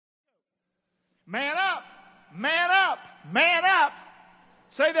Man up, man up, man up.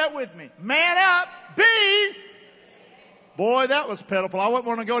 Say that with me. Man up, be. Boy, that was pitiful. I wouldn't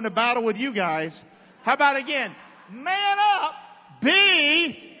want to go into battle with you guys. How about again? Man up,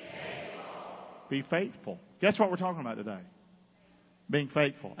 be. Be faithful. Guess what we're talking about today? Being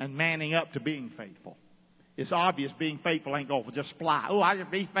faithful and manning up to being faithful. It's obvious being faithful ain't going to just fly. Oh, I can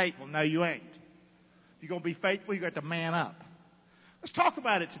be faithful. No, you ain't. If you're going to be faithful, you got to man up. Let's talk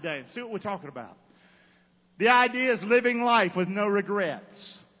about it today and see what we're talking about. The idea is living life with no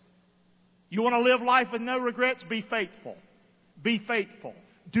regrets. You want to live life with no regrets? Be faithful. Be faithful.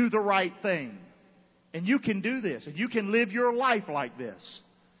 Do the right thing. And you can do this. And you can live your life like this.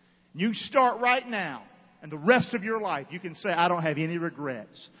 You start right now. And the rest of your life, you can say, I don't have any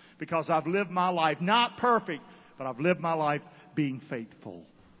regrets. Because I've lived my life, not perfect, but I've lived my life being faithful.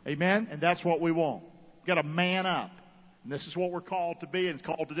 Amen? And that's what we want. We've got to man up. And this is what we're called to be and it's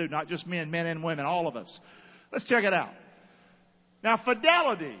called to do. Not just men and women, all of us. Let's check it out. Now,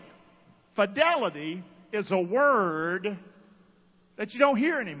 fidelity. Fidelity is a word that you don't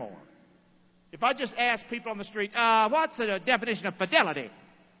hear anymore. If I just ask people on the street, what's the definition of fidelity?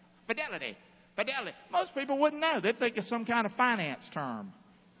 Fidelity. Fidelity. Most people wouldn't know. They'd think it's some kind of finance term.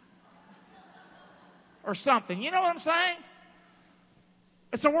 Or something. You know what I'm saying?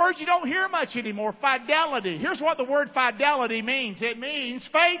 It's a word you don't hear much anymore. Fidelity. Here's what the word fidelity means. It means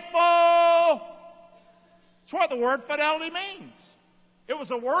faithful. That's what the word fidelity means. It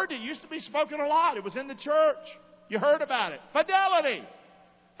was a word that used to be spoken a lot. It was in the church. You heard about it. Fidelity.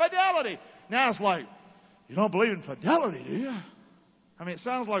 Fidelity. Now it's like, you don't believe in fidelity, do you? I mean, it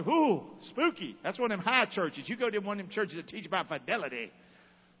sounds like, ooh, spooky. That's one of them high churches. You go to one of them churches that teach about fidelity.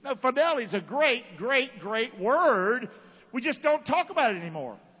 No, fidelity is a great, great, great word. We just don't talk about it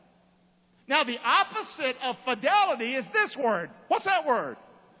anymore. Now, the opposite of fidelity is this word. What's that word?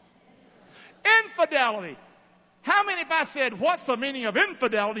 Infidelity. How many, if I said, what's the meaning of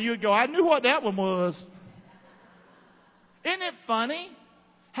infidelity, you'd go, I knew what that one was. Isn't it funny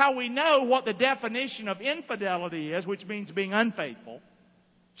how we know what the definition of infidelity is, which means being unfaithful,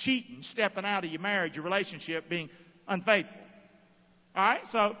 cheating, stepping out of your marriage, your relationship, being unfaithful. All right,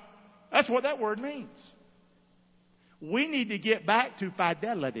 so that's what that word means. We need to get back to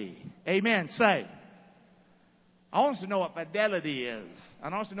fidelity. Amen. Say. I want us to know what fidelity is. I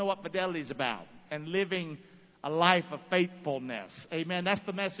want us to know what fidelity is about. And living a life of faithfulness. Amen. That's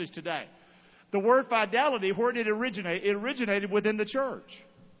the message today. The word fidelity, where did it originate? It originated within the church.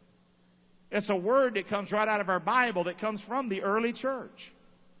 It's a word that comes right out of our Bible that comes from the early church.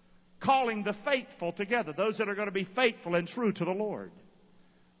 Calling the faithful together. Those that are going to be faithful and true to the Lord.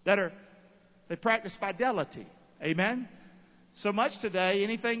 They practice fidelity. Amen? So much today,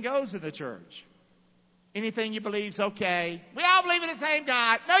 anything goes in the church. Anything you believe is okay. We all believe in the same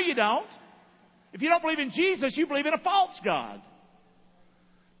God. No, you don't. If you don't believe in Jesus, you believe in a false God.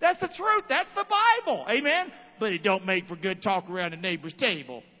 That's the truth. That's the Bible. Amen? But it don't make for good talk around the neighbor's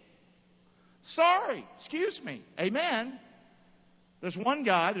table. Sorry. Excuse me. Amen? There's one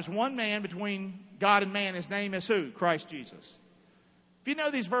God. There's one man between God and man. His name is who? Christ Jesus. If you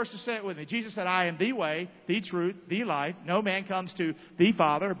know these verses, say it with me. Jesus said, I am the way, the truth, the life. No man comes to the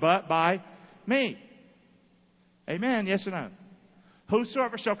Father but by me. Amen. Yes or no?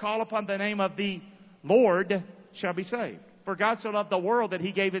 Whosoever shall call upon the name of the Lord shall be saved. For God so loved the world that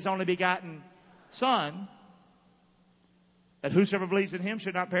He gave His only begotten Son, that whosoever believes in Him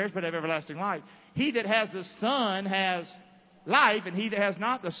should not perish but have everlasting life. He that has the Son has life, and he that has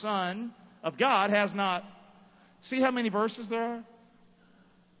not the Son of God has not. See how many verses there are?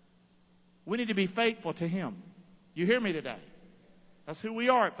 We need to be faithful to Him. You hear me today? That's who we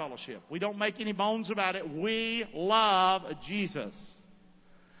are at Fellowship. We don't make any bones about it. We love Jesus.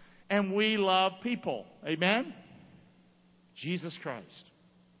 And we love people. Amen? Jesus Christ.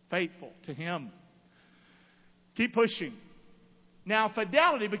 Faithful to Him. Keep pushing. Now,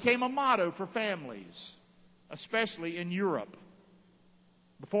 fidelity became a motto for families, especially in Europe,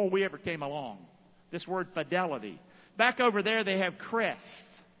 before we ever came along. This word fidelity. Back over there, they have crests.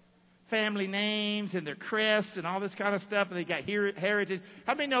 Family names and their crests and all this kind of stuff. And they got heritage.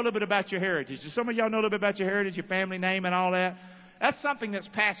 How many know a little bit about your heritage? Do some of y'all know a little bit about your heritage, your family name and all that? That's something that's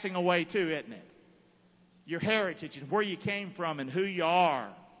passing away too, isn't it? Your heritage and where you came from and who you are.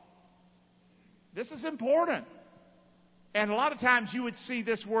 This is important. And a lot of times you would see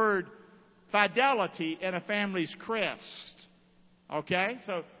this word fidelity in a family's crest. Okay?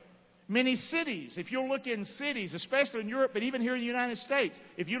 So many cities, if you'll look in cities, especially in Europe, but even here in the United States,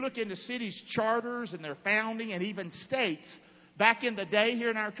 if you look into cities' charters and their founding and even states, back in the day here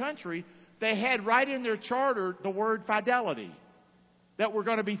in our country, they had right in their charter the word fidelity, that we're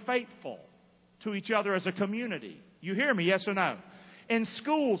going to be faithful. to each other as a community. You hear me, yes or no? In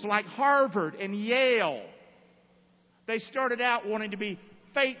schools like Harvard and Yale, they started out wanting to be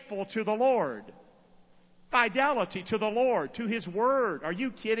faithful to the Lord. Fidelity to the Lord, to His Word. Are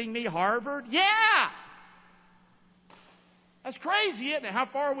you kidding me, Harvard? Yeah! That's crazy, isn't it? How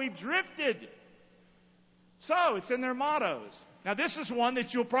far we've drifted. So, it's in their mottos. Now, this is one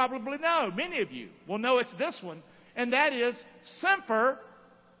that you'll probably know. Many of you will know it's this one. And that is Semper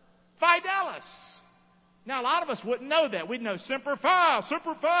Fidelis. Now, a lot of us wouldn't know that. We'd know Semper Fi,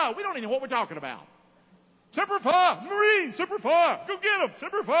 Semper Fi. We don't even know what we're talking about. Semper Fi, Marine, Semper Fi. Go get them,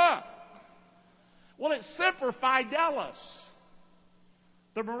 Semper Fi. Well, it's Semper Fidelis.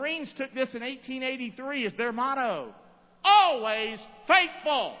 The Marines took this in 1883 as their motto. Always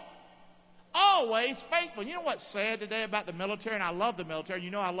faithful. Always faithful. You know what's sad today about the military? And I love the military.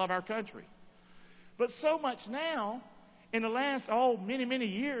 You know I love our country. But so much now, in the last, many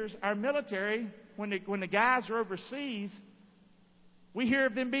years, our military, when the guys are overseas, we hear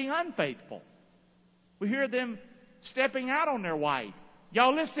of them being unfaithful. We hear them stepping out on their wife.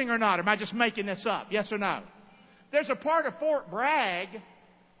 Y'all listening or not? Or am I just making this up? Yes or no? There's a part of Fort Bragg.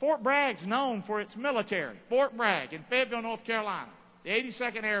 Fort Bragg's known for its military. Fort Bragg in Fayetteville, North Carolina. The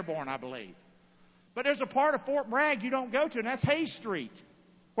 82nd Airborne, I believe. But there's a part of Fort Bragg you don't go to, and that's Hay Street,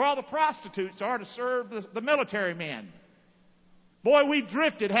 where all the prostitutes are to serve the military men. Boy, we've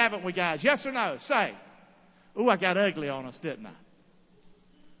drifted, haven't we, guys? Yes or no? Say. Ooh, I got ugly on us, didn't I?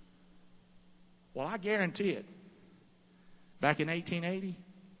 Well, I guarantee it. Back in 1880,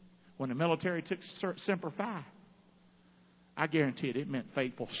 when the military took Semper Fi, I guarantee it meant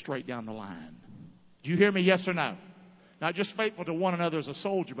faithful straight down the line. Do you hear me? Yes or no? Not just faithful to one another as a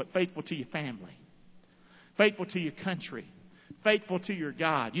soldier, but faithful to your family. Faithful to your country. Faithful to your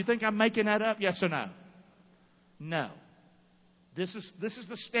God. You think I'm making that up? Yes or no? No. This is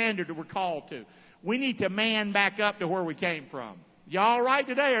the standard that we're called to. We need to man back up to where we came from. Y'all all right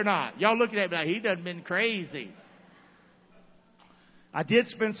today or not? Y'all looking at me like, he done been crazy. I did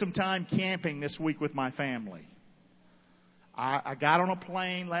spend some time camping this week with my family. I got on a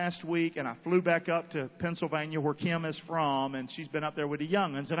plane last week and I flew back up to Pennsylvania where Kim is from, and she's been up there with the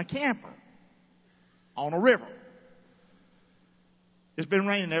young'uns in a camper on a river. It's been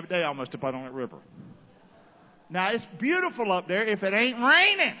raining every day almost up on that river. Now, it's beautiful up there if it ain't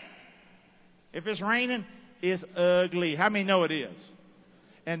raining. If it's raining, it's ugly. How many know it is?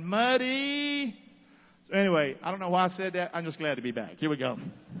 And muddy. So anyway, I don't know why I said that. I'm just glad to be back. Here we go.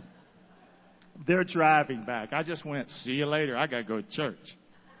 They're driving back. I just went, see you later. I got to go to church.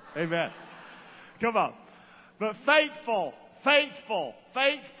 Amen. Come on. But faithful, faithful,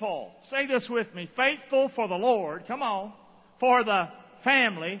 faithful. Say this with me. Faithful for the Lord. Come on. For the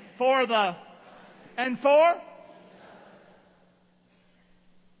family. For the... And for...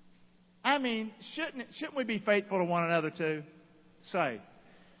 I mean, shouldn't we be faithful to one another too? Say.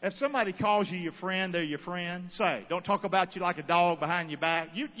 If somebody calls you your friend, they're your friend. Say. Don't talk about you like a dog behind your back.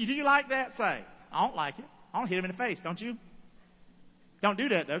 Do you like that? Say. I don't like it. I don't hit him in the face, don't you? Don't do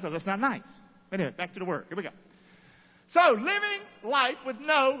that, though, because that's not nice. Anyway, back to the work. Here we go. So, living life with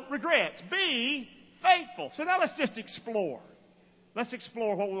no regrets. Be faithful. So now let's just explore. Let's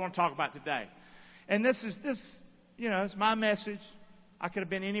explore what we want to talk about today. And this, it's my message. I could have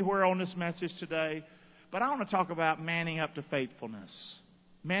been anywhere on this message today. But I want to talk about manning up to faithfulness.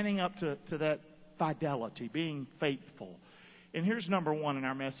 Manning up to that fidelity, being faithful. And here's number one in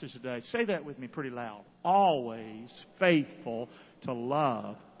our message today. Say that with me pretty loud. Always faithful to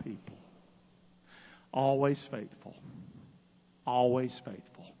love people. Always faithful. Always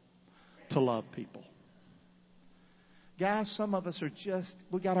faithful to love people. Guys, some of us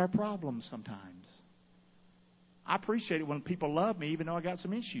we got our problems sometimes. I appreciate it when people love me even though I got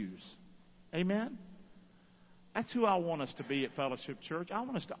some issues. Amen? That's who I want us to be at Fellowship Church. I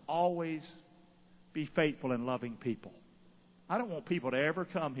want us to always be faithful in loving people. I don't want people to ever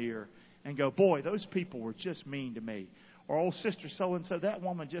come here and go, boy, those people were just mean to me. Or, oh, sister so-and-so, that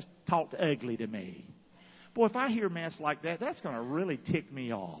woman just talked ugly to me. Boy, if I hear mess like that, that's going to really tick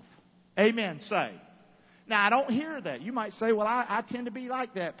me off. Amen, say. Now, I don't hear that. You might say, well, I tend to be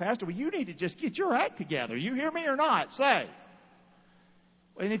like that, Pastor. Well, you need to just get your act together. You hear me or not? Say.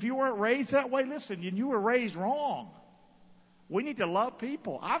 And if you weren't raised that way, listen, you were raised wrong. We need to love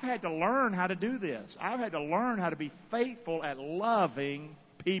people. I've had to learn how to do this. I've had to learn how to be faithful at loving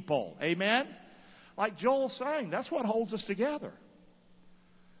people. Amen? Like Joel sang, that's what holds us together.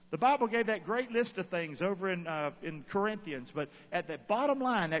 The Bible gave that great list of things over in Corinthians. But at the bottom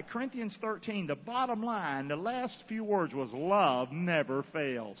line, at Corinthians 13, the bottom line, the last few words was love never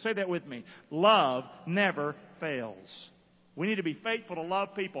fails. Say that with me. Love never fails. We need to be faithful to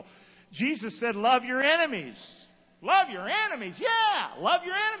love people. Jesus said, love your enemies. Love your enemies. Yeah, love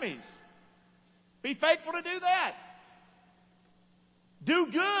your enemies. Be faithful to do that. Do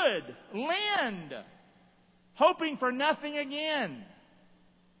good. Lend. Hoping for nothing again.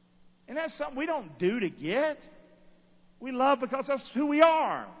 And that's something we don't do to get. We love because that's who we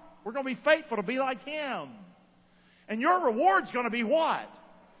are. We're going to be faithful to be like Him. And your reward's going to be what?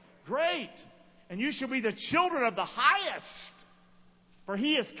 Great. And you shall be the children of the highest. For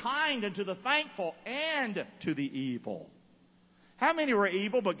He is kind unto the thankful and to the evil. How many were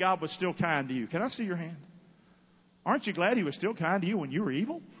evil, but God was still kind to you? Can I see your hand? Aren't you glad He was still kind to you when you were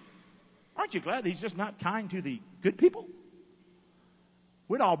evil? Aren't you glad that He's just not kind to the good people?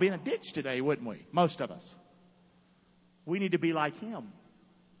 We'd all be in a ditch today, wouldn't we? Most of us. We need to be like Him.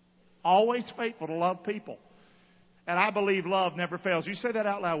 Always faithful to love people. And I believe love never fails. You say that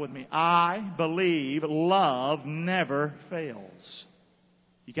out loud with me. I believe love never fails.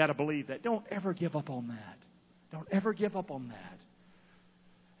 You got to believe that. Don't ever give up on that. Don't ever give up on that.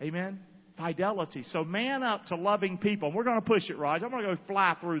 Amen? Fidelity. So man up to loving people. And we're going to push it, Raj. I'm going to go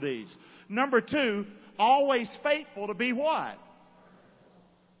fly through these. Number 2, always faithful to be what?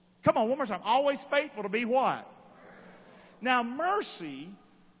 Come on, one more time. Always faithful to be what? Now, mercy,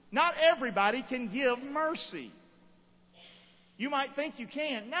 not everybody can give mercy. You might think you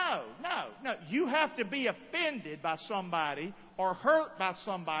can. No. You have to be offended by somebody or hurt by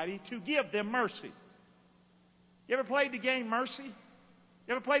somebody to give them mercy. You ever played the game Mercy?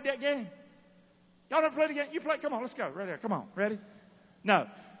 You ever played that game? Y'all ever played the game? You play? Come on, let's go. Right there. Come on. Ready? No.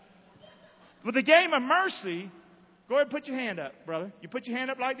 With the game of mercy, go ahead and put your hand up, brother. You put your hand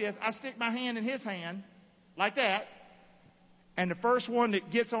up like this. I stick my hand in his hand like that. And the first one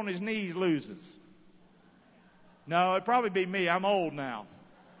that gets on his knees loses. No, it'd probably be me. I'm old now.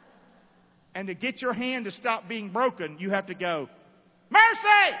 And to get your hand to stop being broken, you have to go,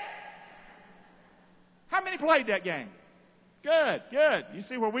 mercy! How many played that game? Good. You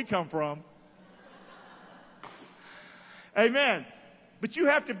see where we come from. Amen. But you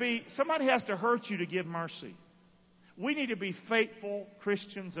have to be, somebody has to hurt you to give mercy. We need to be faithful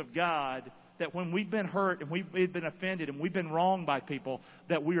Christians of God, that when we've been hurt and we've been offended and we've been wronged by people,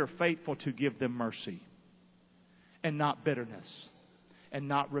 that we are faithful to give them mercy. And not bitterness. And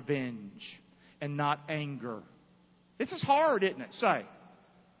not revenge. And not anger. This is hard, isn't it? Say.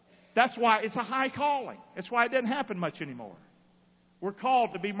 That's why it's a high calling. That's why it doesn't happen much anymore. We're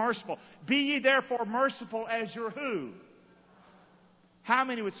called to be merciful. Be ye therefore merciful as your who? How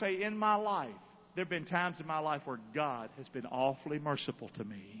many would say, in my life, there have been times in my life where God has been awfully merciful to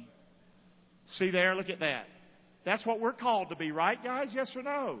me? See there? Look at that. That's what we're called to be, right, guys? Yes or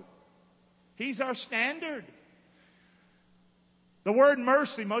no? He's our standard. The word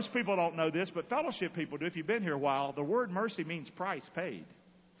mercy, most people don't know this, but fellowship people do. If you've been here a while, the word mercy means price paid.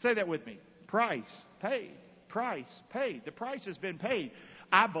 Say that with me. Price paid. Price paid. The price has been paid.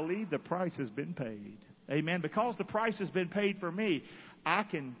 I believe the price has been paid. Amen. Because the price has been paid for me, I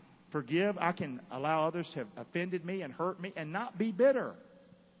can forgive. I can allow others to have offended me and hurt me and not be bitter.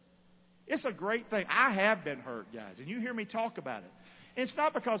 It's a great thing. I have been hurt, guys, and you hear me talk about it. And it's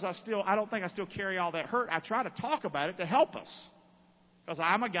not because I don't think I still carry all that hurt. I try to talk about it to help us. Because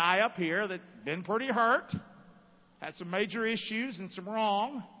I'm a guy up here that's been pretty hurt, had some major issues and some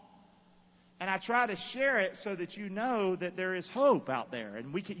wrong. And I try to share it so that you know that there is hope out there.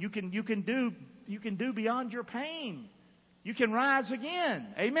 And you can do beyond your pain. You can rise again.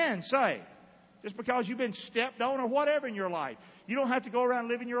 Amen. Say. Just because you've been stepped on or whatever in your life. You don't have to go around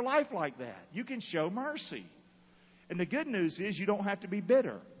living your life like that. You can show mercy. And the good news is you don't have to be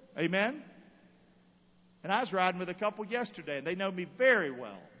bitter. Amen. And I was riding with a couple yesterday, and they know me very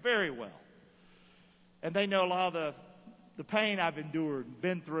well, very well. And they know a lot of the pain I've endured and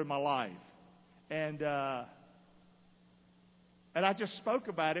been through in my life. And I just spoke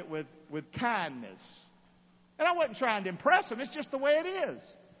about it with kindness. And I wasn't trying to impress them. It's just the way it is.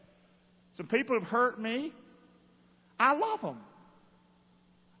 Some people have hurt me. I love them.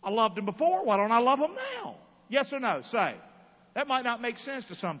 I loved them before. Why don't I love them now? Yes or no? Say. That might not make sense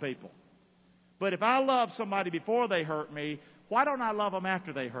to some people. But if I love somebody before they hurt me, why don't I love them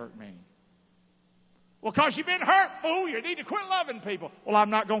after they hurt me? Well, because you've been hurt, fool. You need to quit loving people. Well, I'm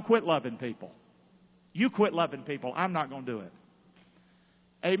not going to quit loving people. You quit loving people. I'm not going to do it.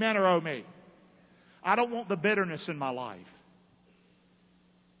 Amen or oh me? I don't want the bitterness in my life.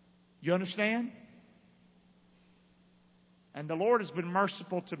 You understand? And the Lord has been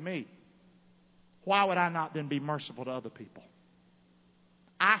merciful to me. Why would I not then be merciful to other people?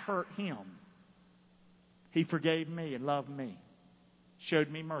 I hurt Him. He forgave me and loved me. Showed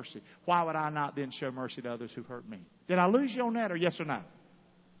me mercy. Why would I not then show mercy to others who hurt me? Did I lose you on that or yes or no?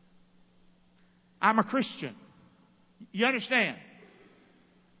 I'm a Christian. You understand?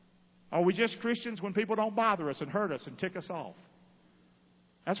 Are we just Christians when people don't bother us and hurt us and tick us off?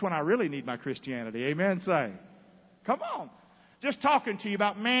 That's when I really need my Christianity. Amen, say. Come on. Just talking to you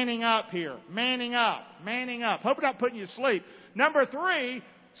about manning up here. Manning up. Manning up. Hope I'm not putting you to sleep. Number 3,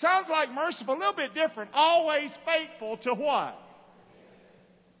 sounds like merciful, a little bit different. Always faithful to what?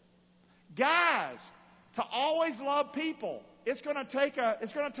 Guys, to always love people. It's going to take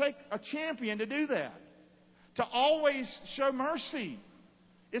a champion to do that. To always show mercy.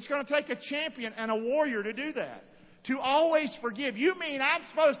 It's going to take a champion and a warrior to do that. To always forgive. You mean I'm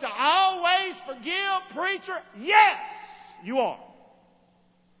supposed to always forgive, preacher? Yes, you are.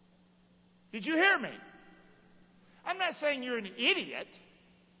 Did you hear me? I'm not saying you're an idiot.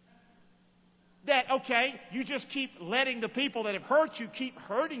 That, okay, you just keep letting the people that have hurt you keep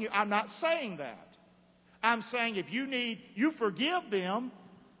hurting you. I'm not saying that. I'm saying if you forgive them,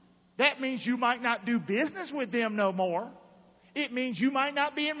 that means you might not do business with them no more. It means you might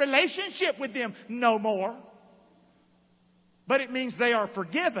not be in relationship with them no more. But it means they are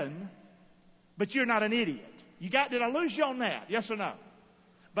forgiven, but you're not an idiot. Did I lose you on that? Yes or no?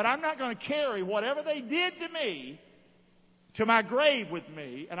 But I'm not going to carry whatever they did to me to my grave with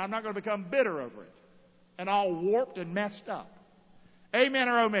me, and I'm not going to become bitter over it and all warped and messed up. Amen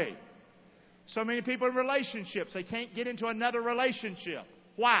or oh me? So many people in relationships, they can't get into another relationship.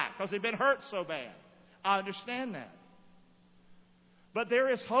 Why? Because they've been hurt so bad. I understand that. But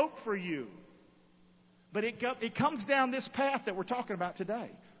there is hope for you. But it comes down this path that we're talking about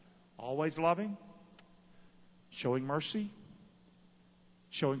today. Always loving, showing mercy,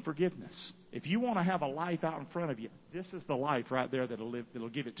 showing forgiveness. If you want to have a life out in front of you, this is the life right there that'll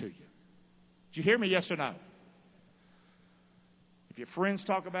give it to you. Did you hear me, yes or no? If your friends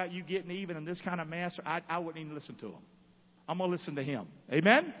talk about you getting even in this kind of mess, I wouldn't even listen to them. I'm going to listen to him.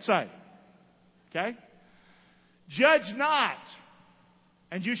 Amen? Say. Okay? Judge not,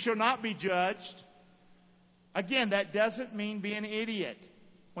 and you shall not be judged. Again, that doesn't mean be an idiot.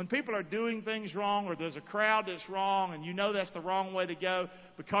 When people are doing things wrong or there's a crowd that's wrong and you know that's the wrong way to go,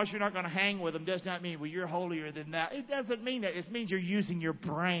 because you're not going to hang with them does not mean, well, you're holier than that. It doesn't mean that. It means you're using your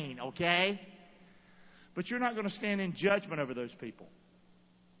brain, okay? But you're not going to stand in judgment over those people.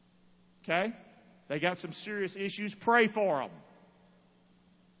 Okay? They got some serious issues. Pray for them.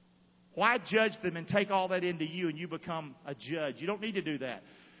 Why judge them and take all that into you and you become a judge? You don't need to do that.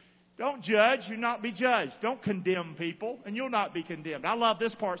 Don't judge, you'll not be judged. Don't condemn people, and you'll not be condemned. I love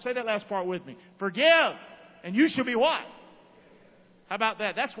this part. Say that last part with me. Forgive, and you shall be what? How about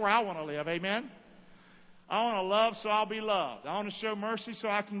that? That's where I want to live. Amen? I want to love so I'll be loved. I want to show mercy so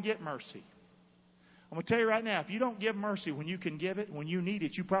I can get mercy. I'm going to tell you right now, if you don't give mercy when you can give it, when you need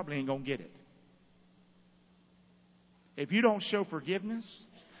it, you probably ain't going to get it. If you don't show forgiveness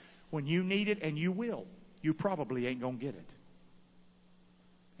when you need it, and you will, you probably ain't going to get it.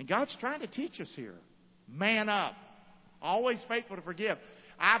 And God's trying to teach us here. Man up. Always faithful to forgive.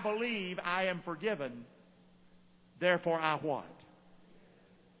 I believe I am forgiven. Therefore, I what?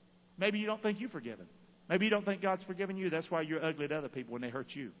 Maybe you don't think you're forgiven. Maybe you don't think God's forgiven you. That's why you're ugly to other people when they hurt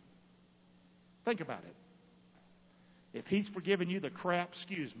you. Think about it. If He's forgiven you the crap,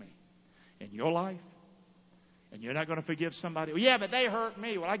 in your life, and you're not going to forgive somebody, well, yeah, but they hurt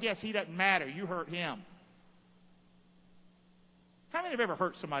me. Well, I guess He doesn't matter. You hurt him. How many have ever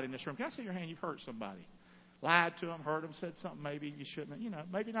hurt somebody in this room? Can I see your hand? You've hurt somebody. Lied to them, hurt them, said something maybe you shouldn't have.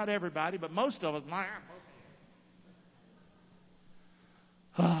 Maybe not everybody, but most of us.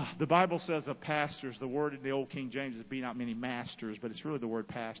 The Bible says of pastors, the word in the old King James is be not many masters, but it's really the word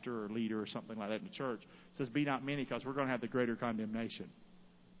pastor or leader or something like that in the church. It says be not many because we're going to have the greater condemnation.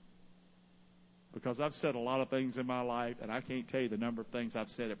 Because I've said a lot of things in my life, and I can't tell you the number of things I've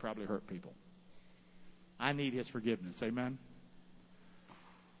said that probably hurt people. I need His forgiveness. Amen?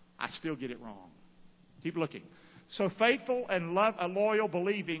 I still get it wrong. Keep looking. So faithful and loyal,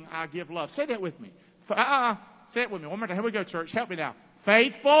 believing, I give love. Say that with me. Say it with me. One more time. Here we go, church. Help me now.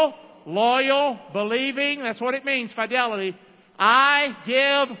 Faithful, loyal, believing. That's what it means, fidelity. I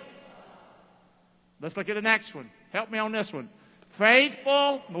give. Let's look at the next one. Help me on this one.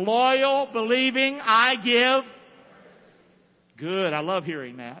 Faithful, loyal, believing, I give. Good. I love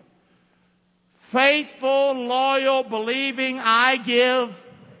hearing that. Faithful, loyal, believing, I give.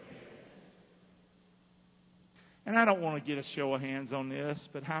 And I don't want to get a show of hands on this,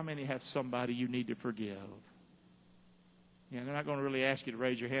 but how many have somebody you need to forgive? Yeah, they're not going to really ask you to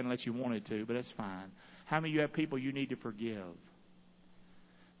raise your hand unless you wanted to, but that's fine. How many of you have people you need to forgive?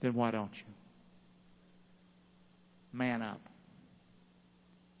 Then why don't you? Man up.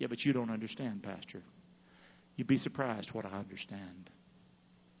 Yeah, but you don't understand, Pastor. You'd be surprised what I understand.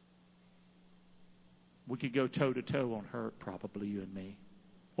 We could go toe-to-toe on hurt, probably, you and me.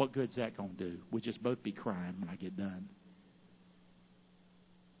 What good's that going to do? We'll just both be crying when I get done.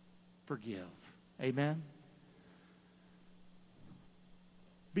 Forgive. Amen?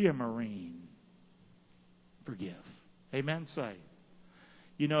 Be a Marine. Forgive. Amen? Say.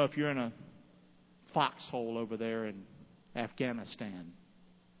 You know, if you're in a foxhole over there in Afghanistan,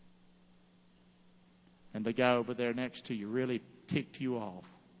 and the guy over there next to you really ticked you off,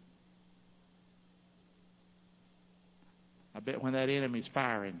 I bet when that enemy's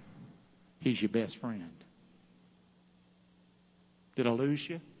firing, he's your best friend. Did I lose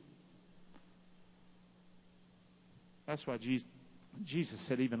you? That's why Jesus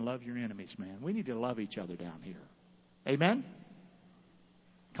said, even love your enemies, man. We need to love each other down here. Amen?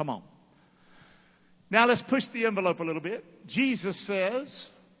 Come on. Now let's push the envelope a little bit. Jesus says,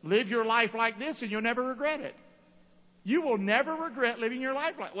 live your life like this and you'll never regret it. You will never regret living your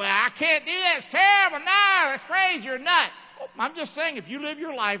life like, well, I can't do that. It's terrible. No, that's crazy. You're nuts. I'm just saying, if you live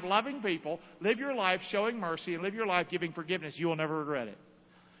your life loving people, live your life showing mercy, and live your life giving forgiveness, you will never regret it.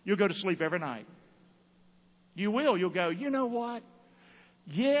 You'll go to sleep every night. You will. You'll go, you know what?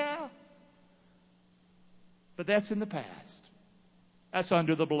 Yeah. But that's in the past. That's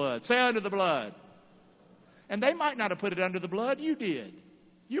under the blood. Say under the blood. And they might not have put it under the blood. You did.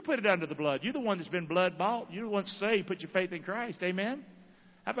 You put it under the blood. You're the one that's been blood bought. You're the one that say you put your faith in Christ. Amen?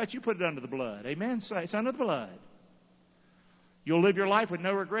 How about you put it under the blood? Amen? Say it's under the blood. You'll live your life with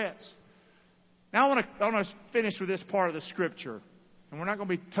no regrets. Now I want to finish with this part of the Scripture. And we're not going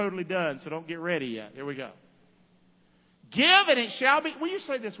to be totally done, so don't get ready yet. Here we go. Give and it shall be... Will you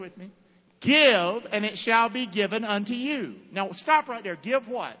say this with me? Give and it shall be given unto you. Now stop right there. Give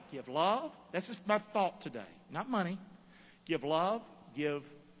what? Give love. That's just my thought today. Not money. Give love, give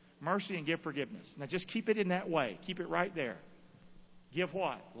mercy, and give forgiveness. Now just keep it in that way. Keep it right there. Give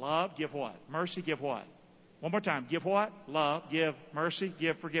what? Love. Give what? Mercy. Give what? One more time. Give what? Love. Give mercy.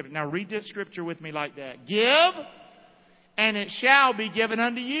 Give forgiveness. Now read this Scripture with me like that. Give, and it shall be given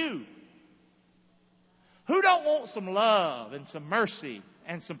unto you. Who don't want some love and some mercy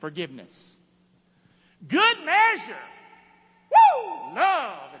and some forgiveness? Good measure. Woo!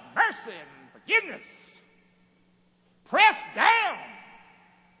 Love and mercy and forgiveness. Pressed down.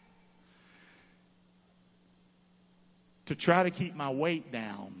 To try to keep my weight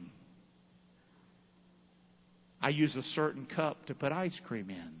down, I use a certain cup to put ice cream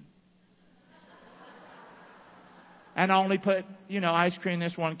in. And I only put, ice cream in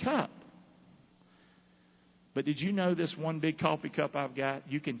this one cup. But did you know this one big coffee cup I've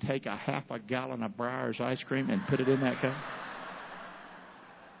got, you can take a half a gallon of Breyer's ice cream and put it in that cup?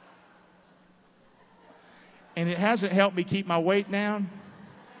 And it hasn't helped me keep my weight down,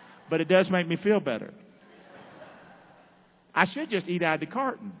 but it does make me feel better. I should just eat out of the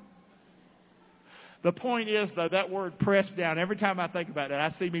carton. The point is, though, that word pressed down, every time I think about that, I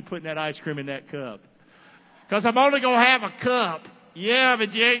see me putting that ice cream in that cup. Because I'm only going to have a cup. Yeah,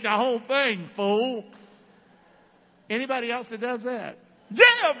 but you ate the whole thing, fool. Anybody else that does that?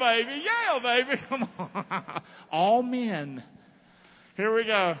 Yeah, baby. Yeah, baby. Come on. All men. Here we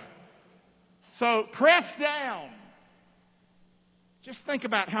go. So, press down. Just think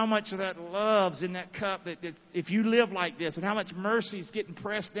about how much of that love's in that cup that if you live like this, and how much mercy is getting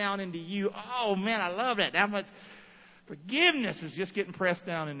pressed down into you. Oh, man, I love that. How much forgiveness is just getting pressed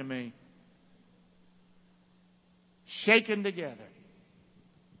down into me. Shaken together.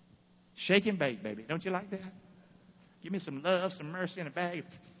 Shake and bake, baby. Don't you like that? Give me some love, some mercy in a bag.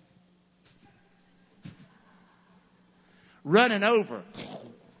 Running over.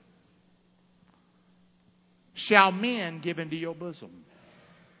 Shall men give into your bosom?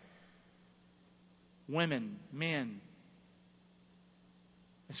 Women, men.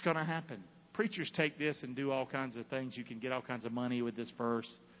 It's going to happen. Preachers take this and do all kinds of things. You can get all kinds of money with this verse.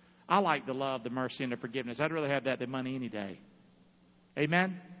 I like the love, the mercy, and the forgiveness. I'd rather have that than money any day.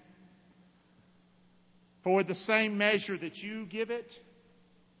 Amen? For with the same measure that you give it,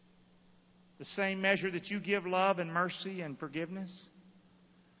 the same measure that you give love and mercy and forgiveness,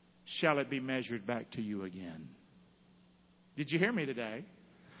 shall it be measured back to you again. Did you hear me today?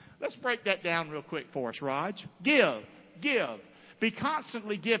 Let's break that down real quick for us, Raj. Give. Be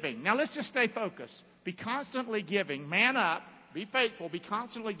constantly giving. Now let's just stay focused. Be constantly giving. Man up. Be faithful. Be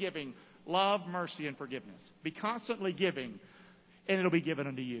constantly giving love, mercy, and forgiveness. Be constantly giving, and it'll be given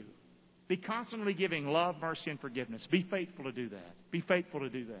unto you. Be constantly giving love, mercy, and forgiveness. Be faithful to do that. Be faithful to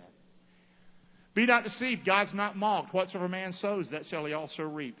do that. Be not deceived. God's not mocked. Whatsoever man sows, that shall he also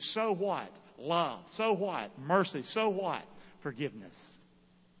reap. So what? Love. So what? Mercy. So what? Forgiveness.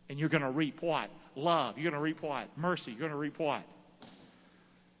 And you're going to reap what? Love. You're going to reap what? Mercy. You're going to reap what?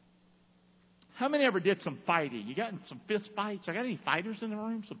 How many ever did some fighting? You got in some fist fights? I got any fighters in the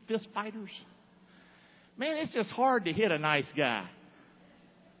room? Some fist fighters? Man, it's just hard to hit a nice guy.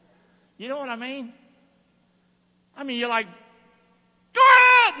 You know what I mean? I mean, you're like, go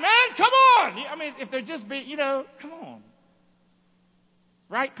ahead, man, come on. I mean, if they're just come on.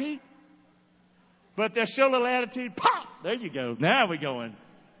 Right, Pete? But they'll show a little attitude, pop! There you go. Now we're going.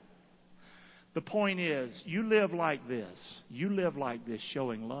 The point is, you live like this. You live like this,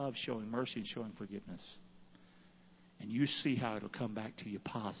 showing love, showing mercy, and showing forgiveness. And you see how it'll come back to you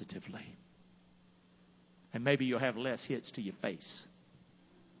positively. And maybe you'll have less hits to your face.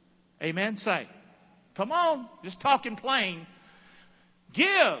 Amen? Say, come on, just talking plain.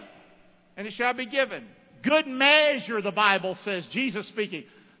 Give, and it shall be given. Good measure, the Bible says, Jesus speaking.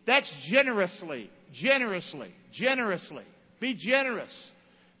 That's generously, generously, generously. Be generous.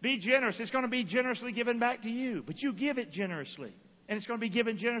 Be generous. It's going to be generously given back to you. But you give it generously. And it's going to be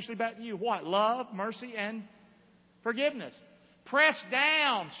given generously back to you. What? Love, mercy, and forgiveness. Pressed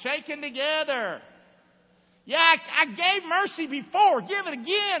down, shaken together. Yeah, I gave mercy before. Give it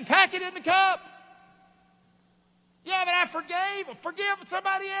again. Pack it in the cup. Yeah, but I forgive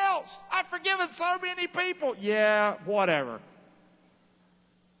somebody else. I've forgiven so many people. Yeah, whatever.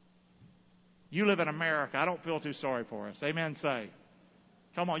 You live in America. I don't feel too sorry for us. Amen, say.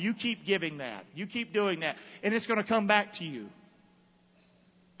 Come on, you keep giving that. You keep doing that. And it's going to come back to you.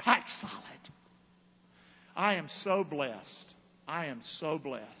 Packed solid. I am so blessed. I am so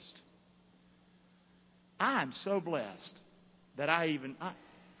blessed. I am so blessed that I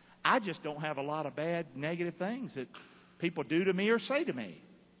just don't have a lot of bad, negative things that people do to me or say to me.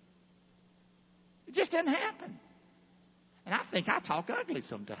 It just doesn't happen. And I think I talk ugly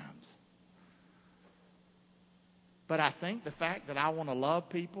sometimes. But I think the fact that I want to love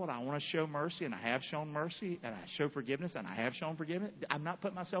people and I want to show mercy, and I have shown mercy, and I show forgiveness, and I have shown forgiveness, I'm not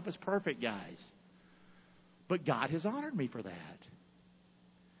putting myself as perfect, guys. But God has honored me for that.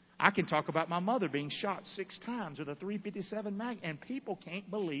 I can talk about my mother being shot 6 times with a .357 mag, and people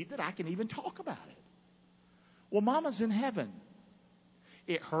can't believe that I can even talk about it. Well, Mama's in heaven.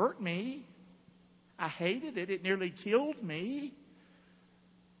 It hurt me. I hated it. It nearly killed me.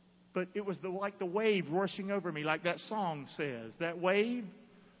 But it was like the wave rushing over me, like that song says. That wave,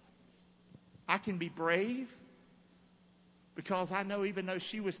 I can be brave because I know even though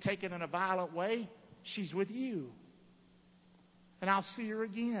she was taken in a violent way, she's with you. And I'll see her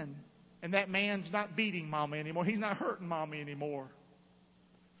again. And that man's not beating Mama anymore. He's not hurting Mama anymore.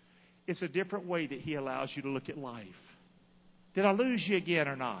 It's a different way that He allows you to look at life. Did I lose you again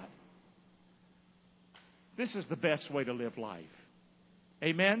or not? This is the best way to live life.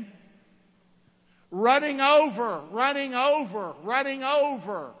 Amen? Running over, running over, running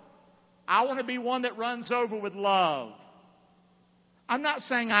over. I want to be one that runs over with love. I'm not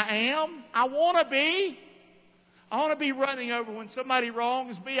saying I am. I want to be. I want to be running over. When somebody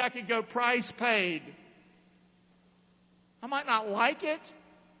wrongs me, I can go, price paid. I might not like it,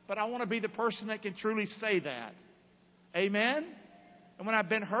 but I want to be the person that can truly say that. Amen? And when I've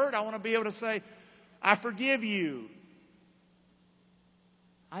been hurt, I want to be able to say, I forgive you.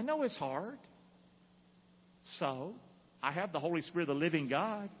 I know it's hard. So, I have the Holy Spirit of the living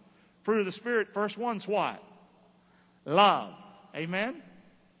God. Fruit of the Spirit, first one's what? Love. Amen?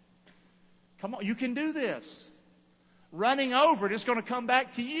 Come on, you can do this. Running over it, it's going to come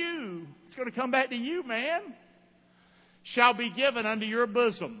back to you. It's going to come back to you, man. Shall be given unto your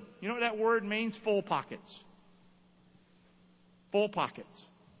bosom. You know what that word means? Full pockets. Full pockets.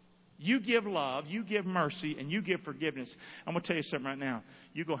 You give love, you give mercy, and you give forgiveness. I'm going to tell you something right now.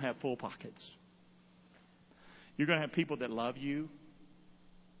 You're going to have full pockets. You're going to have people that love you.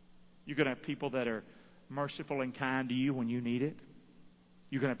 You're going to have people that are merciful and kind to you when you need it.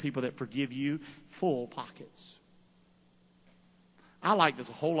 You're going to have people that forgive you. Full pockets. I like this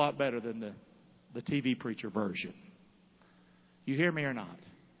a whole lot better than the TV preacher version. You hear me or not?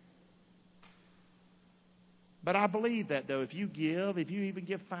 But I believe that, though, if you even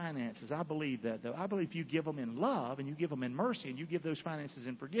give finances, I believe that, though. I believe if you give them in love and you give them in mercy and you give those finances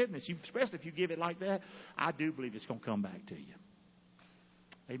in forgiveness, especially if you give it like that, I do believe it's going to come back to you.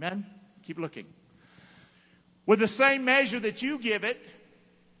 Amen? Keep looking. With the same measure that you give it,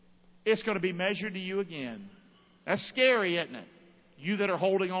 it's going to be measured to you again. That's scary, isn't it? You that are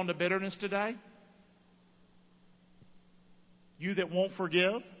holding on to bitterness today. You that won't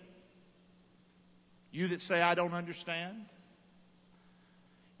forgive. You that say, I don't understand.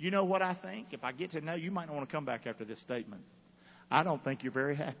 You know what I think? If I get to know you, might not want to come back after this statement. I don't think you're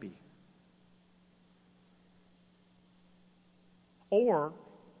very happy. Or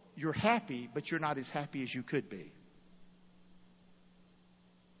you're happy, but you're not as happy as you could be.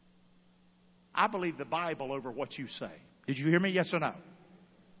 I believe the Bible over what you say. Did you hear me? Yes or no?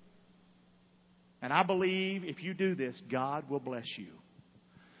 And I believe if you do this, God will bless you.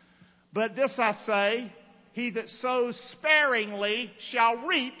 But this I say, he that sows sparingly shall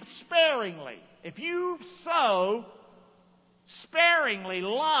reap sparingly. If you sow sparingly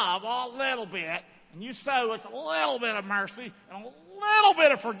love a little bit, and you sow it's a little bit of mercy and a little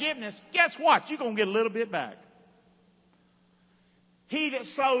bit of forgiveness, guess what? You're going to get a little bit back. He that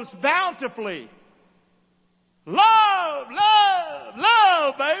sows bountifully, love, love,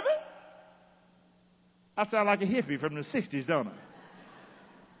 love, baby. I sound like a hippie from the 60s, don't I?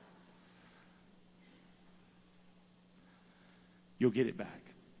 You'll get it back.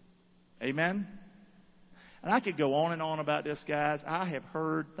 Amen? And I could go on and on about this, guys. I have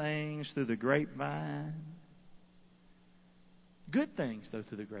heard things through the grapevine. Good things, though,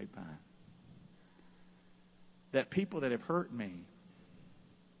 through the grapevine. That people that have hurt me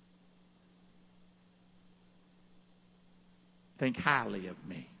think highly of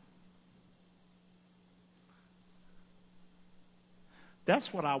me. That's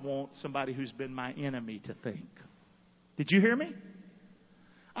what I want somebody who's been my enemy to think. Did you hear me?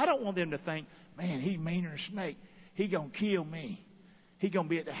 I don't want them to think, man, he's meaner than a snake. He gonna kill me. He gonna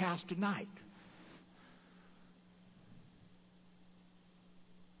be at the house tonight.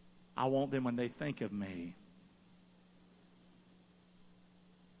 I want them when they think of me,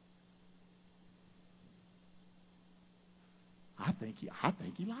 I think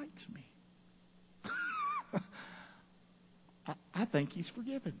he likes me. I think he's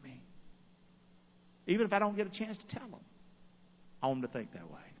forgiven me. Even if I don't get a chance to tell him, I want him to think that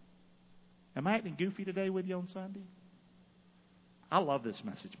way. Am I acting goofy today with you on Sunday? I love this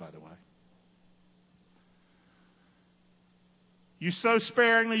message, by the way. You sow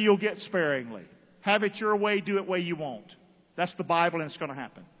sparingly, you'll get sparingly. Have it your way, do it the way you want. That's the Bible, and it's going to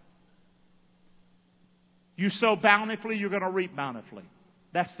happen. You sow bountifully, you're going to reap bountifully.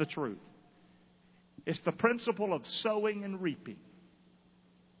 That's the truth. It's the principle of sowing and reaping.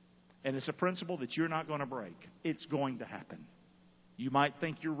 And it's a principle that you're not going to break. It's going to happen. You might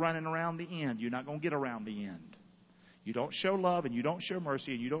think you're running around the end. You're not going to get around the end. You don't show love and you don't show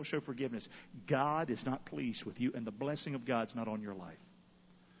mercy and you don't show forgiveness. God is not pleased with you, and the blessing of God's not on your life.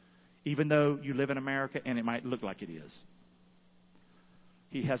 Even though you live in America and it might look like it is.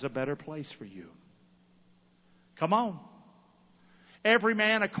 He has a better place for you. Come on. Every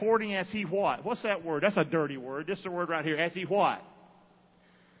man according as he what? What's that word? That's a dirty word. This is the word right here. As he what?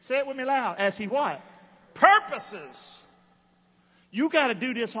 Say it with me loud. As he what? Purposes. You got to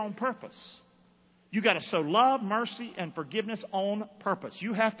do this on purpose. You got to sow love, mercy, and forgiveness on purpose.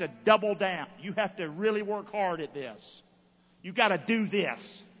 You have to double down. You have to really work hard at this. You got to do this.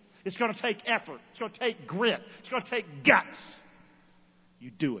 It's going to take effort. It's going to take grit. It's going to take guts.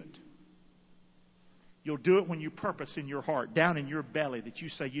 You do it. You'll do it when you purpose in your heart, down in your belly, that you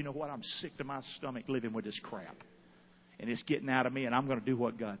say, you know what, I'm sick to my stomach living with this crap. And it's getting out of me, and I'm going to do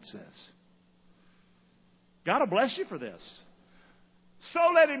what God says. God will bless you for this. So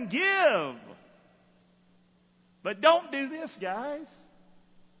let Him give. But don't do this, guys.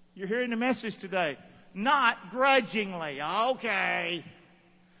 You're hearing the message today. Not grudgingly. Okay.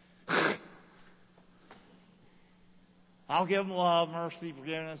 I'll give them love, mercy,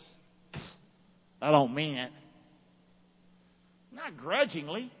 forgiveness. I don't mean it. Not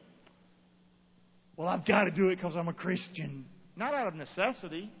grudgingly. Well, I've got to do it because I'm a Christian. Not out of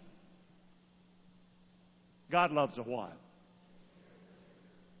necessity. God loves a what?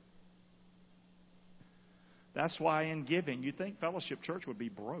 That's why in giving, you think Fellowship Church would be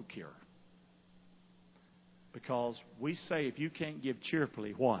broke here. Because we say if you can't give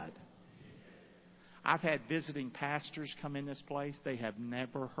cheerfully, what? I've had visiting pastors come in this place. They have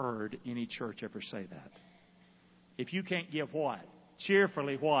never heard any church ever say that. If you can't give what?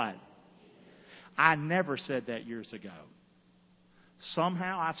 Cheerfully what? I never said that years ago.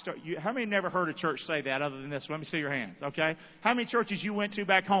 Somehow how many never heard a church say that other than this? Let me see your hands, okay? How many churches you went to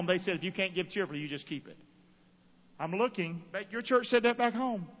back home, they said if you can't give cheerfully, you just keep it? I'm looking. Your church said that back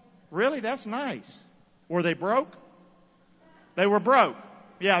home. Really? That's nice. Were they broke? They were broke.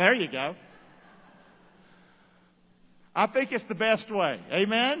 Yeah, there you go. I think it's the best way.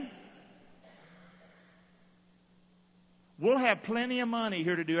 Amen? We'll have plenty of money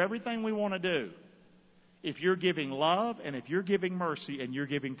here to do everything we want to do if you're giving love and if you're giving mercy and you're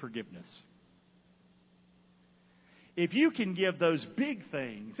giving forgiveness. If you can give those big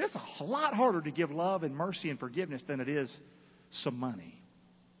things, it's a lot harder to give love and mercy and forgiveness than it is some money.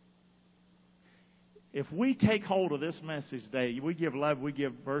 If we take hold of this message today, we give love, we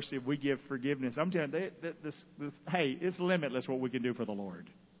give mercy, we give forgiveness. I'm telling you, hey, it's limitless what we can do for the Lord.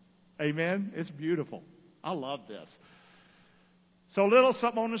 Amen? It's beautiful. I love this. So little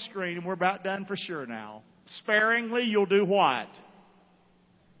something on the screen, and we're about done for sure now. Sparingly, you'll do what?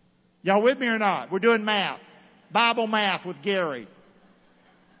 Y'all with me or not? We're doing math. Bible math with Gary.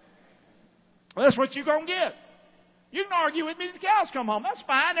 Well, that's what you're going to get. You can argue with me till the cows come home. That's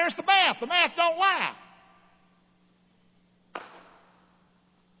fine. There's the math. The math don't lie.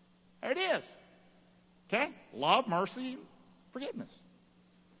 There it is. Okay? Love, mercy, forgiveness.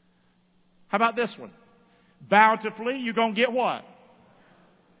 How about this one? Bountifully, you're going to get what?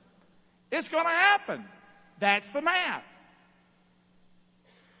 It's going to happen. That's the math.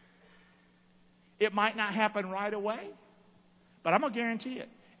 It might not happen right away, but I'm going to guarantee it.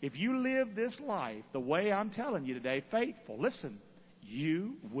 If you live this life the way I'm telling you today, faithful, listen,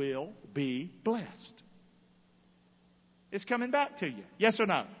 you will be blessed. It's coming back to you. Yes or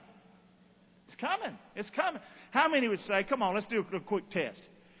no? It's coming. It's coming. How many would say, come on, let's do a quick test.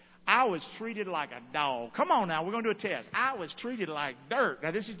 I was treated like a dog. Come on now, we're going to do a test. I was treated like dirt. Now,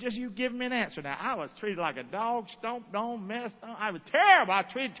 this is just you giving me an answer now. I was treated like a dog, stomped on, messed on. I was terrible. I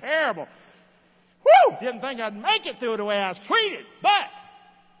was treated terrible. Whew! Didn't think I'd make it through the way I was treated. But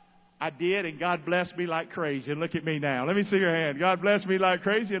I did, and God blessed me like crazy. And look at me now. Let me see your hand. God blessed me like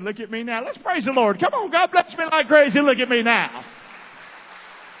crazy, and look at me now. Let's praise the Lord. Come on, God bless me like crazy, and look at me now.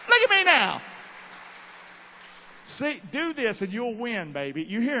 Look at me now. See, do this and you'll win, baby.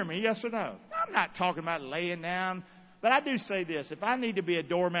 You hear me? Yes or no? I'm not talking about laying down, but I do say this. If I need to be a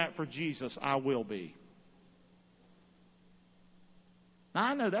doormat for Jesus, I will be. Now,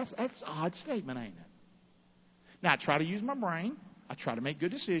 I know that's an odd statement, ain't it? Now, I try to use my brain. I try to make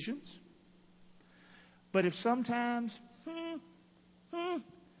good decisions. But if sometimes, I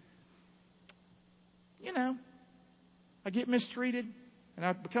get mistreated and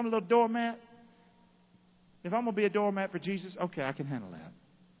I become a little doormat, if I'm going to be a doormat for Jesus, okay, I can handle that.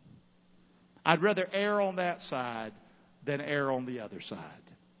 I'd rather err on that side than err on the other side.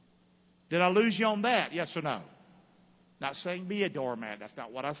 Did I lose you on that? Yes or no? Not saying be a doormat. That's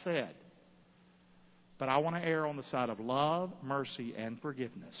not what I said. But I want to err on the side of love, mercy, and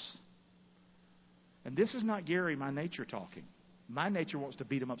forgiveness. And this is not Gary, my nature, talking. My nature wants to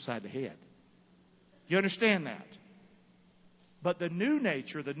beat him upside the head. You understand that? But the new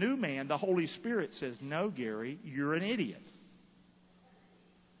nature, the new man, the Holy Spirit says, no, Gary, you're an idiot.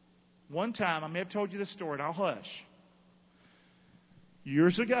 One time, I may have told you this story, and I'll hush.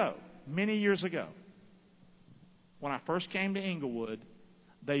 Years ago, many years ago, when I first came to Inglewood,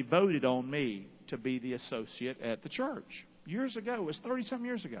 they voted on me to be the associate at the church. Years ago. It was 30-something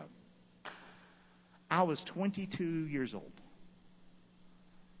years ago. I was 22 years old.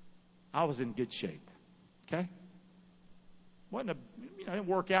 I was in good shape. Okay? Wasn't I didn't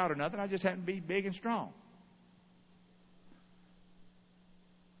work out or nothing. I just happened to be big and strong.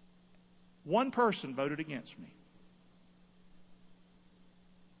 One person voted against me.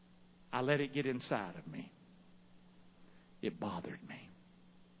 I let it get inside of me. It bothered me.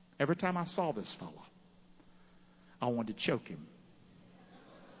 Every time I saw this fellow, I wanted to choke him.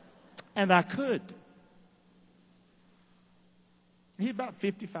 And I could. He's about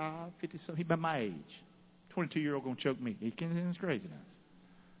 55, 57. He's about my age. 22-year-old going to choke me. It's craziness.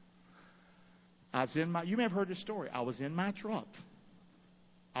 I was you may have heard this story. I was in my truck.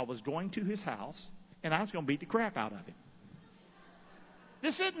 I was going to his house, and I was going to beat the crap out of him.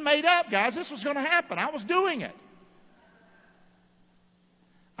 This isn't made up, guys. This was going to happen. I was doing it.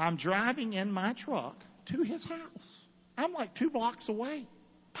 I'm driving in my truck to his house. I'm like 2 blocks away.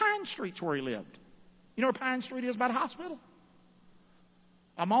 Pine Street's where he lived. You know where Pine Street is by the hospital?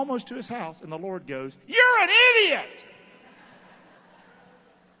 I'm almost to his house, and the Lord goes, "You're an idiot!"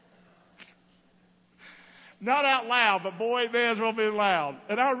 Not out loud, but boy, it may as well be loud.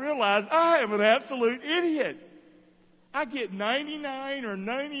 And I realized I am an absolute idiot. I get 99 or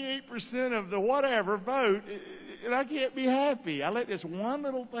 98% of the whatever vote, and I can't be happy. I let this one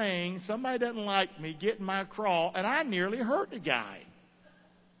little thing, somebody doesn't like me, get in my craw, and I nearly hurt the guy.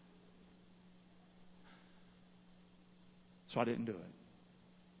 So I didn't do it.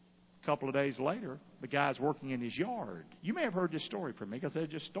 A couple of days later, the guy's working in his yard. You may have heard this story from me because they're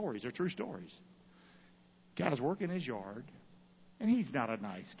just stories. They're true stories. Guy's working in his yard, and he's not a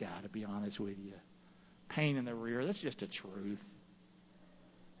nice guy, to be honest with you. Pain in the rear. That's just the truth.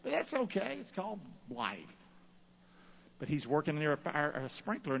 But that's okay. It's called life. But he's working near a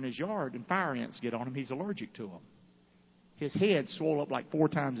sprinkler in his yard, and fire ants get on him. He's allergic to them. His head swelled up like 4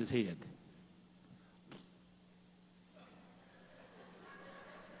 times his head.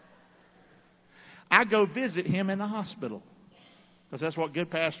 I go visit him in the hospital. Because that's what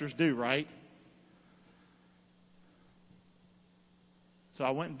good pastors do, right? So I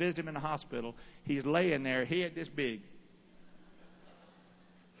went and visited him in the hospital. He's laying there, head this big.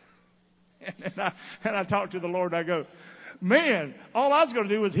 And I talked to the Lord, and I go, man, all I was going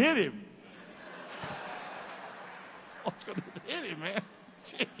to do was hit him. All I was going to do was hit him, man.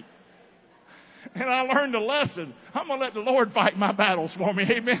 Gee. And I learned a lesson. I'm going to let the Lord fight my battles for me.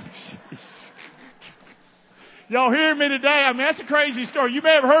 Amen. Jeez. Y'all hear me today? I mean, that's a crazy story. You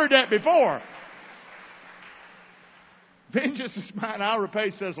may have heard that before. Vengeance is mine, I'll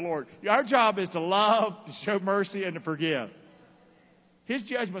repay, says the Lord. Our job is to love, to show mercy, and to forgive. His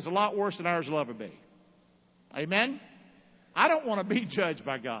judgment's a lot worse than ours will ever be. Amen? I don't want to be judged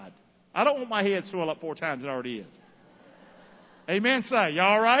by God. I don't want my head swell up 4 times it already is. Amen? Say, you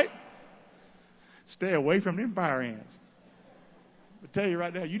all right? Stay away from them fire ants. I'll tell you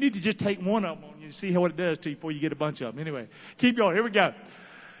right now, you need to just take one of them on you and see what it does to you before you get a bunch of them. Anyway, keep going. Here we go.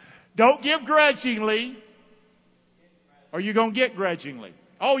 Don't give grudgingly, or you're going to get grudgingly.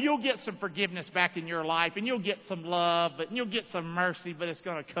 Oh, you'll get some forgiveness back in your life, and you'll get some love, and you'll get some mercy, but it's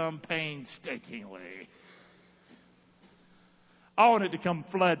going to come painstakingly. I want it to come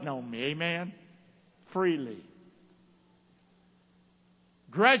flooding on me. Amen? Freely.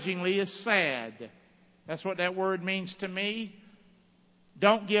 Grudgingly is sad. That's what that word means to me.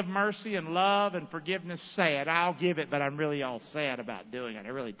 Don't give mercy and love and forgiveness sad. I'll give it, but I'm really all sad about doing it. I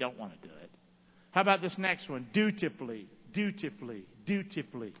really don't want to do it. How about this next one? Dutifully. Dutifully.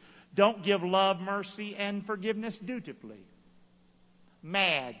 Dutifully. Don't give love, mercy, and forgiveness dutifully.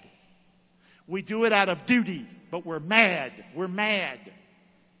 Mad. We do it out of duty, but we're mad. We're mad.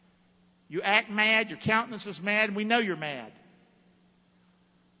 You act mad, your countenance is mad, and we know you're mad.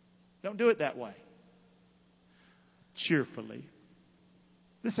 Don't do it that way. Cheerfully.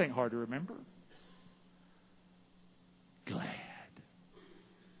 This ain't hard to remember. Glad.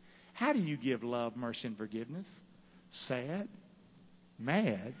 How do you give love, mercy, and forgiveness? Sad,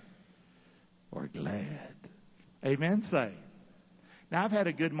 mad, or glad? Amen? Say. Now, I've had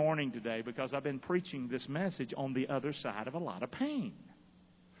a good morning today because I've been preaching this message on the other side of a lot of pain.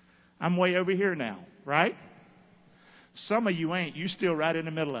 I'm way over here now, right? Some of you ain't. You're still right in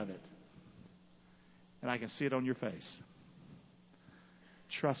the middle of it. And I can see it on your face.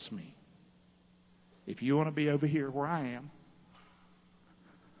 Trust me. If you want to be over here where I am,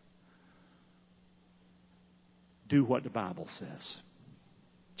 do what the Bible says.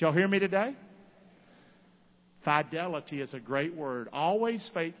 Did y'all hear me today? Fidelity is a great word. Always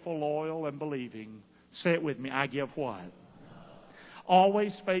faithful, loyal, and believing. Say it with me. I give what?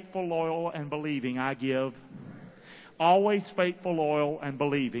 Always faithful, loyal, and believing. I give. Always faithful, loyal, and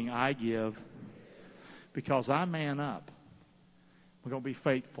believing. I give. Because I man up. We're going to be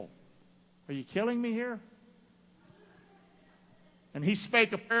faithful. Are you killing me here? And he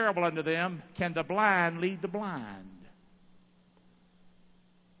spake a parable unto them. Can the blind lead the blind?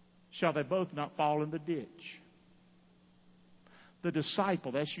 Shall they both not fall in the ditch? The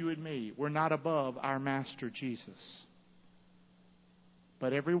disciple, that's you and me, we're not above our Master Jesus.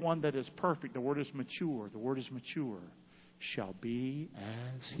 But everyone that is perfect, the word is mature, shall be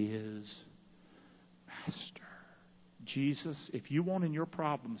as his Master. Jesus, if you want in your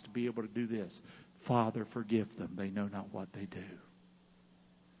problems to be able to do this, Father, forgive them. They know not what they do.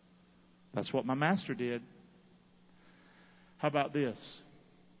 That's what my Master did. How about this?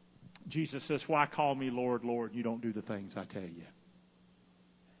 Jesus says, why call me Lord, Lord, and you don't do the things I tell you?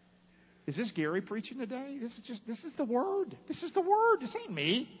 Is this Gary preaching today? This is the Word. This is the Word. This ain't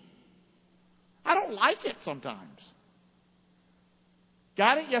me. I don't like it sometimes.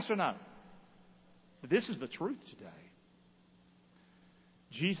 Got it? Yes or no? But this is the truth today.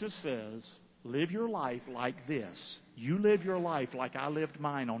 Jesus says, live your life like this. You live your life like I lived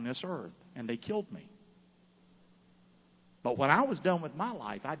mine on this earth. And they killed me. But when I was done with my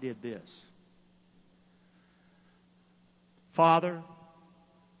life, I did this. Father,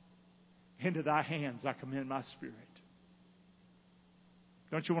 into thy hands I commend my spirit.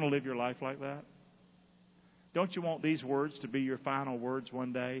 Don't you want to live your life like that? Don't you want these words to be your final words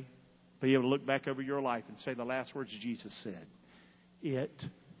one day? Be able to look back over your life and say the last words Jesus said. It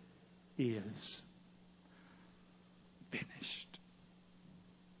is finished.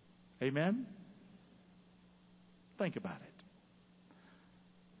 Amen? Think about it.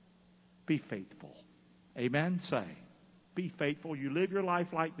 Be faithful. Amen? Say, be faithful. You live your life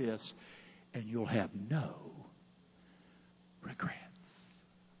like this, and you'll have no regrets.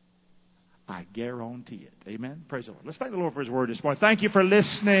 I guarantee it. Amen? Praise the Lord. Let's thank the Lord for His Word this morning. Thank you for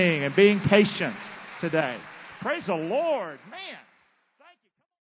listening and being patient today. Praise the Lord. Man.